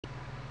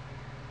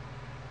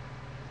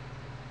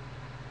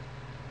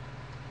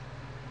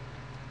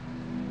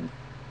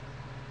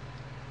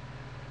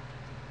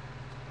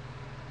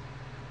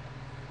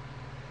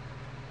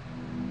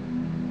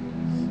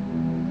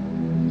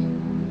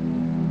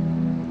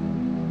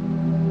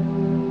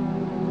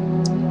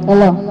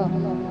Hello.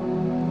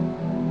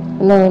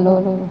 Hello, hello,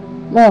 hello.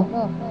 Hello.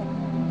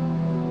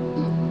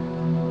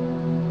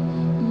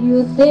 You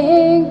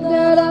think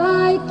that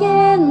I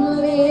can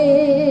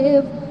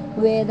live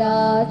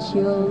without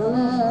your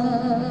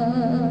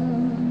love?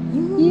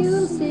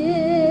 You see,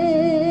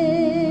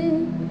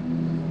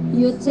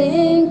 you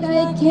think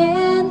I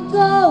can't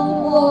go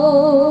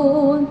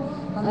on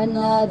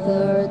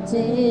another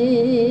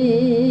day.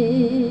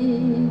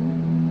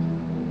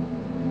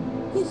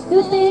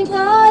 You think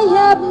I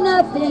have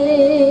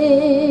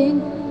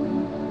nothing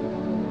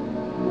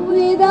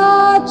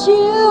without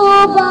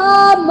you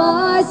by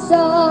my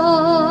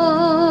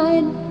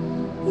side.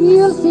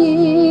 You'll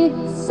see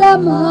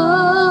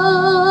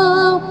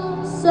somehow,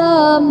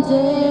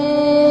 someday.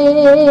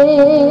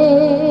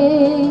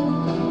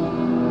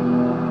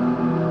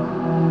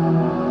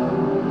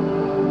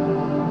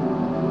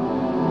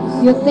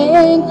 You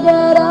think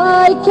that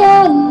I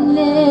can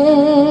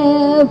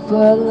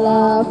never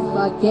laugh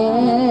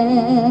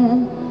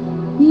again.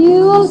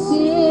 You'll see.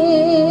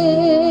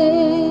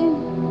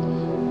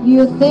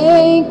 You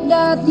think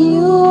that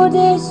you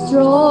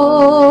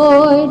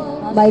destroyed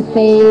my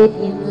faith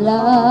in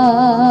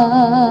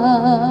love.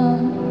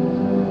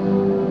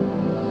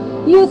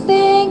 You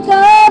think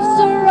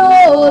after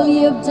all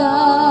you've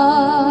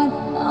done,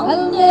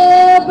 I'll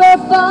never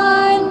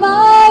find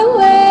my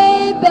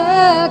way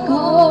back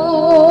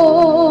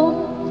home.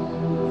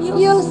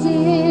 You'll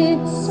see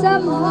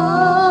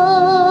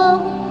somehow,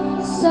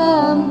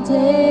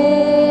 someday.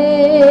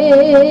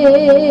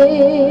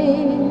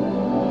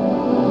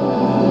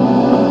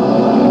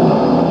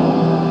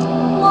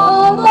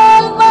 All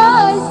by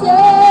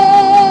myself,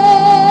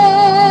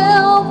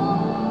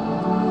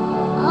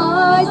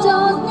 I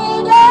don't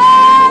need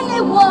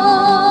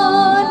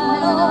anyone.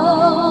 No,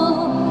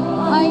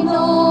 I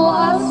know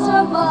I'll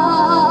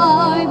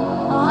survive.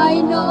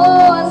 I know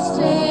I'll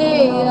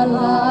stay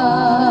alive.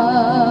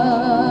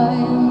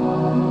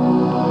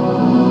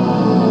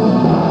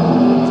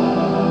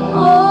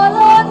 All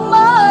on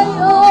my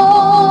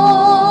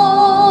own.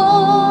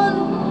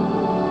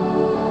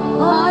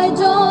 I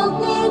don't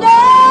need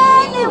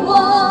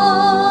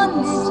anyone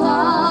this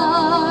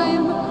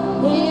time.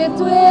 It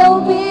will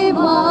be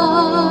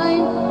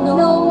mine.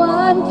 No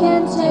one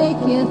can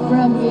take it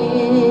from me.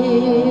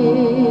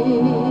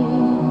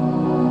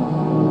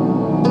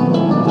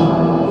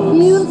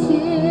 You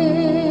see,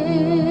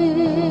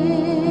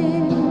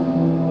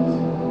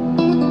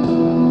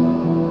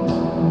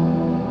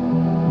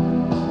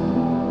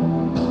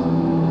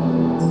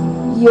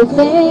 you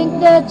think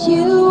that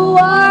you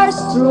are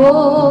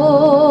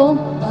strong,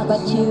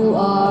 but you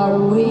are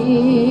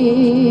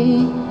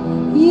weak.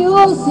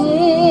 You'll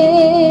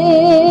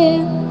see,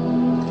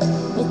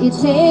 it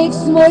takes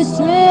more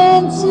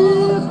strength to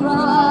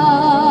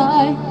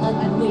cry and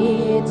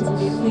admit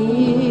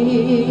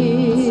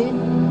defeat.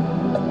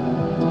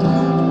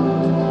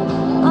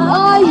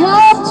 I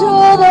have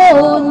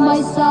trouble on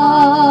my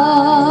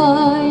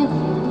side.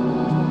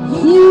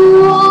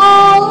 You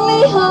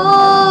only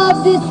have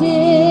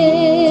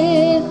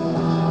deceit.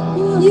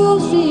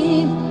 You'll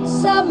see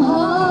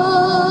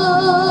somehow,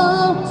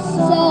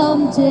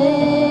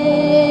 someday.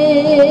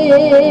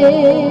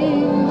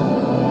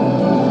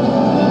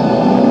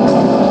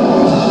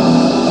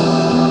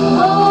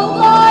 All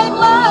by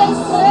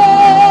myself,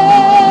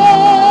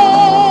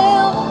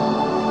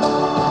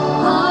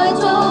 I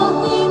don't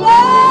need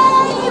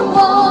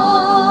anyone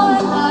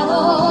at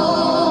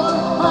all.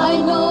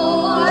 I know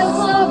I'll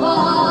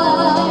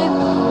survive.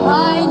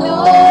 I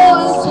know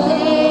I'll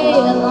stay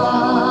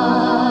alive.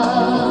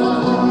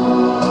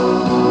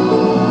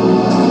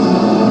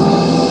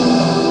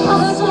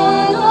 I'll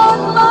stand on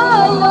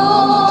my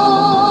own.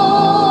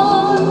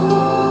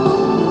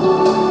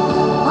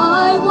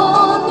 I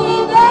won't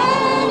need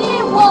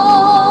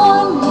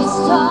anyone this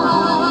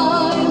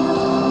time.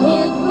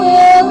 It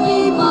will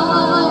be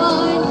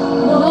mine.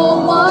 No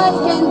one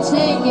can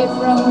take it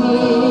from me.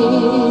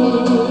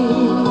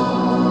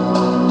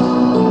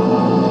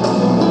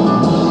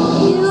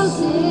 You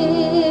see,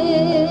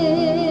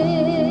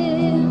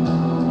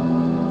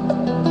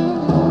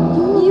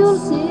 you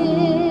see,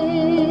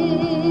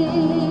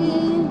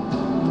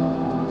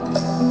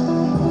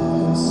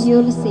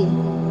 you'll see.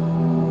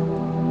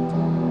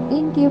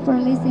 Thank you for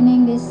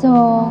listening this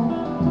song.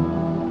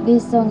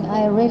 This song,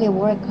 I really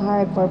work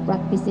hard for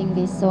practicing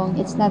this song.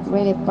 It's not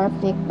really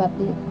perfect, but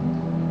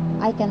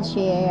I can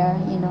share.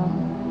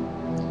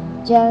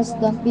 Just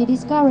don't be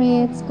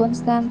discouraged.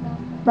 Constant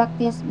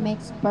practice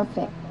makes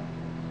perfect.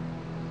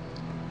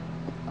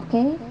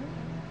 Okay?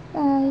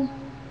 Bye.